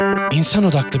İnsan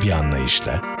odaklı bir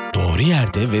anlayışla, doğru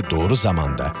yerde ve doğru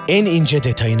zamanda en ince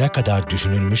detayına kadar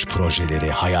düşünülmüş projeleri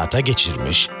hayata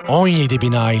geçirmiş, 17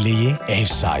 bin aileyi ev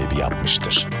sahibi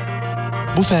yapmıştır.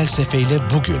 Bu felsefeyle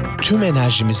bugün tüm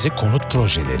enerjimizi konut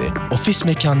projeleri, ofis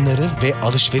mekanları ve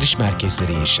alışveriş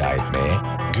merkezleri inşa etmeye,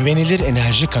 güvenilir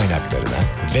enerji kaynaklarına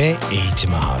ve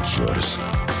eğitime harcıyoruz.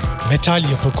 Metal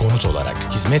yapı konut olarak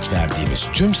hizmet verdiğimiz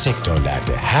tüm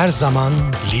sektörlerde her zaman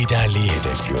liderliği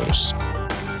hedefliyoruz.